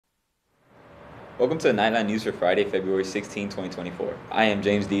Welcome to the Knightline News for Friday, February 16, 2024. I am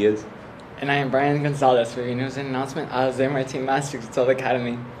James Diaz. And I am Brian Gonzalez for your news and announcement at the Martin Masters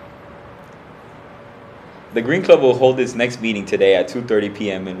Academy. The Green Club will hold its next meeting today at 2:30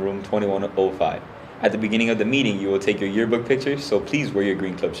 p.m. in room 2105. At the beginning of the meeting, you will take your yearbook pictures, so please wear your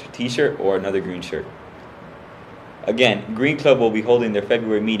Green Club t-shirt or another green shirt. Again, Green Club will be holding their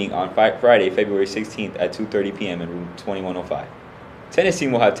February meeting on Friday, February 16th at 2:30 p.m. in room 2105. Tennis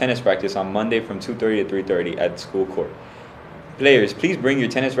team will have tennis practice on Monday from 2:30 to 3:30 at the school court. Players, please bring your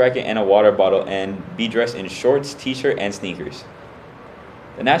tennis racket and a water bottle and be dressed in shorts, t-shirt, and sneakers.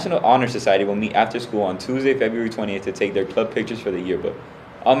 The National Honor Society will meet after school on Tuesday, February 20th to take their club pictures for the yearbook.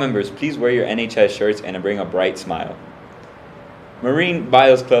 All members, please wear your NHS shirts and bring a bright smile. Marine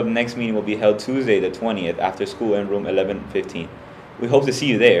Bios Club next meeting will be held Tuesday the 20th after school in room 1115. We hope to see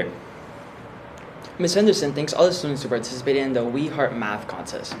you there. Ms. Henderson thanks all the students who participated in the We Heart Math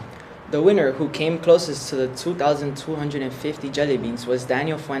contest. The winner, who came closest to the 2,250 jelly beans, was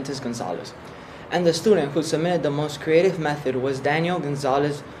Daniel Fuentes Gonzalez. And the student who submitted the most creative method was Daniel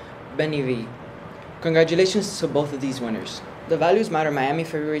Gonzalez Benivi. Congratulations to both of these winners. The Values Matter Miami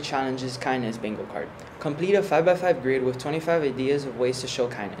February Challenge's Kindness Bingo card. Complete a 5x5 grid with 25 ideas of ways to show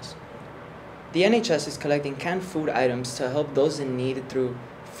kindness. The NHS is collecting canned food items to help those in need through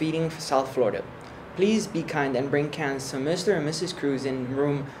Feeding South Florida. Please be kind and bring cans to Mr. and Mrs. Cruz in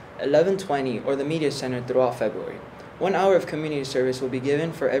room 1120 or the Media Center throughout February. 1 hour of community service will be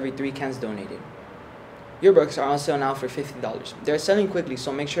given for every 3 cans donated. Yearbooks are on sale now for $50. They are selling quickly,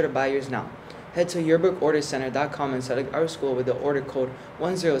 so make sure to buy yours now. Head to yearbookordercenter.com and select our school with the order code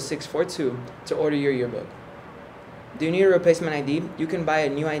 10642 to order your yearbook. Do you need a replacement ID? You can buy a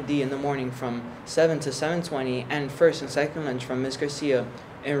new ID in the morning from 7 to 7:20 and first and second lunch from Ms. Garcia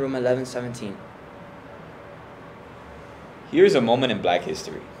in room 1117. Here's a moment in Black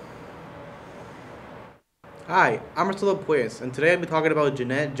history. Hi, I'm Marcelo Puez, and today I'll be talking about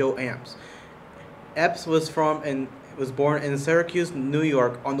Jeanette Jo Epps. Epps was born in Syracuse, New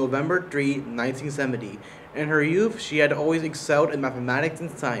York on November 3, 1970. In her youth, she had always excelled in mathematics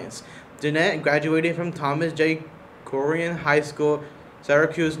and science. Jeanette graduated from Thomas J. Corrigan High School,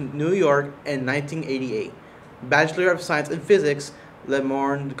 Syracuse, New York in 1988. Bachelor of Science in Physics,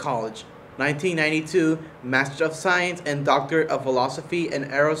 LeMoyne College. 1992, Master of Science and Doctor of Philosophy in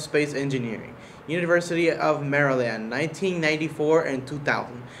Aerospace Engineering, University of Maryland, 1994 and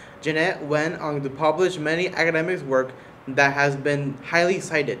 2000. Jeanette went on to publish many academic work that has been highly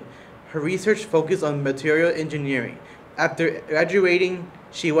cited. Her research focused on material engineering. After graduating,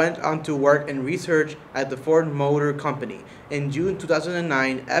 she went on to work in research at the Ford Motor Company. In June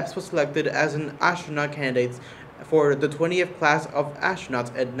 2009, Epps was selected as an astronaut candidate for the 20th class of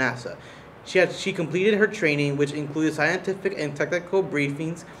astronauts at NASA. She completed her training, which included scientific and technical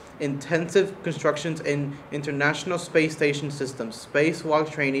briefings, intensive constructions in International Space Station systems, spacewalk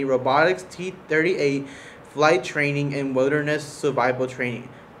training, robotics T-38, flight training, and wilderness survival training.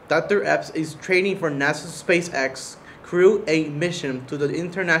 Dr. Epps is training for NASA's SpaceX Crew 8 mission to the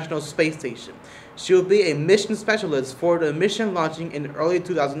International Space Station. She will be a mission specialist for the mission launching in early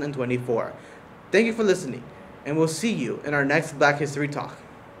 2024. Thank you for listening, and we'll see you in our next Black History Talk.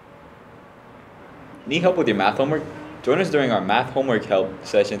 Need help with your math homework? Join us during our math homework help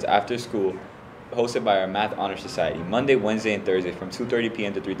sessions after school, hosted by our Math Honor Society, Monday, Wednesday, and Thursday from 2:30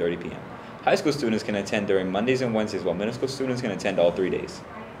 p.m. to 3:30 p.m. High school students can attend during Mondays and Wednesdays, while middle school students can attend all 3 days.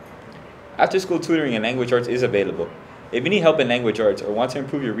 After-school tutoring in language arts is available. If you need help in language arts or want to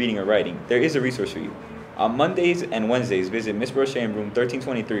improve your reading or writing, there is a resource for you. On Mondays and Wednesdays, visit Miss Brochet in room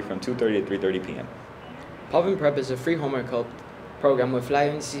 1323 from 2:30 to 3:30 p.m. Pop and Prep is a free homework help program with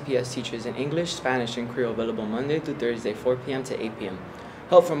flying CPS teachers in English, Spanish, and Creole available Monday through Thursday, 4 p.m. to 8 p.m.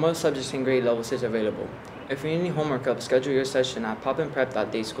 Help for most subjects and grade levels is available. If you need any homework help, schedule your session at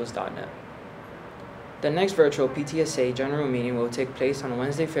popandprep.dayschools.net. The next virtual PTSA general meeting will take place on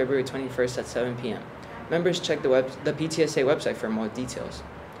Wednesday, February 21st at 7 p.m. Members check the PTSA website for more details.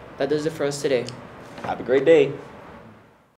 That does it for us today. Have a great day.